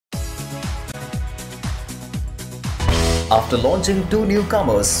After launching two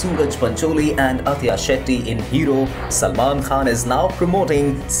newcomers, Suraj Pancholi and Athiya Shetty in Hero, Salman Khan is now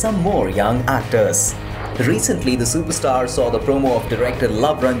promoting some more young actors. Recently, the superstar saw the promo of director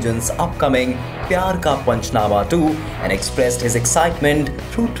Love Ranjan's upcoming Pyaar Ka Punchnama 2 and expressed his excitement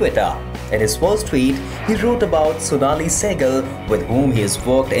through Twitter. In his first tweet, he wrote about Sonali Sehgal, with whom he has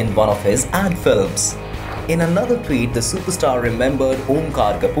worked in one of his ad films. In another tweet, the superstar remembered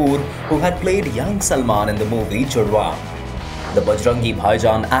Omkar Kapoor, who had played young Salman in the movie Judwaan. The Bajrangi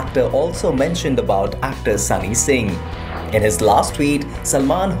Bhaijaan actor also mentioned about actor Sunny Singh. In his last tweet,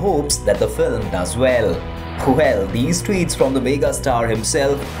 Salman hopes that the film does well. Well, these tweets from the megastar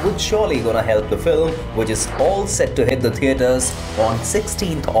himself would surely gonna help the film, which is all set to hit the theatres on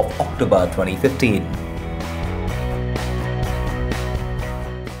 16th of October 2015.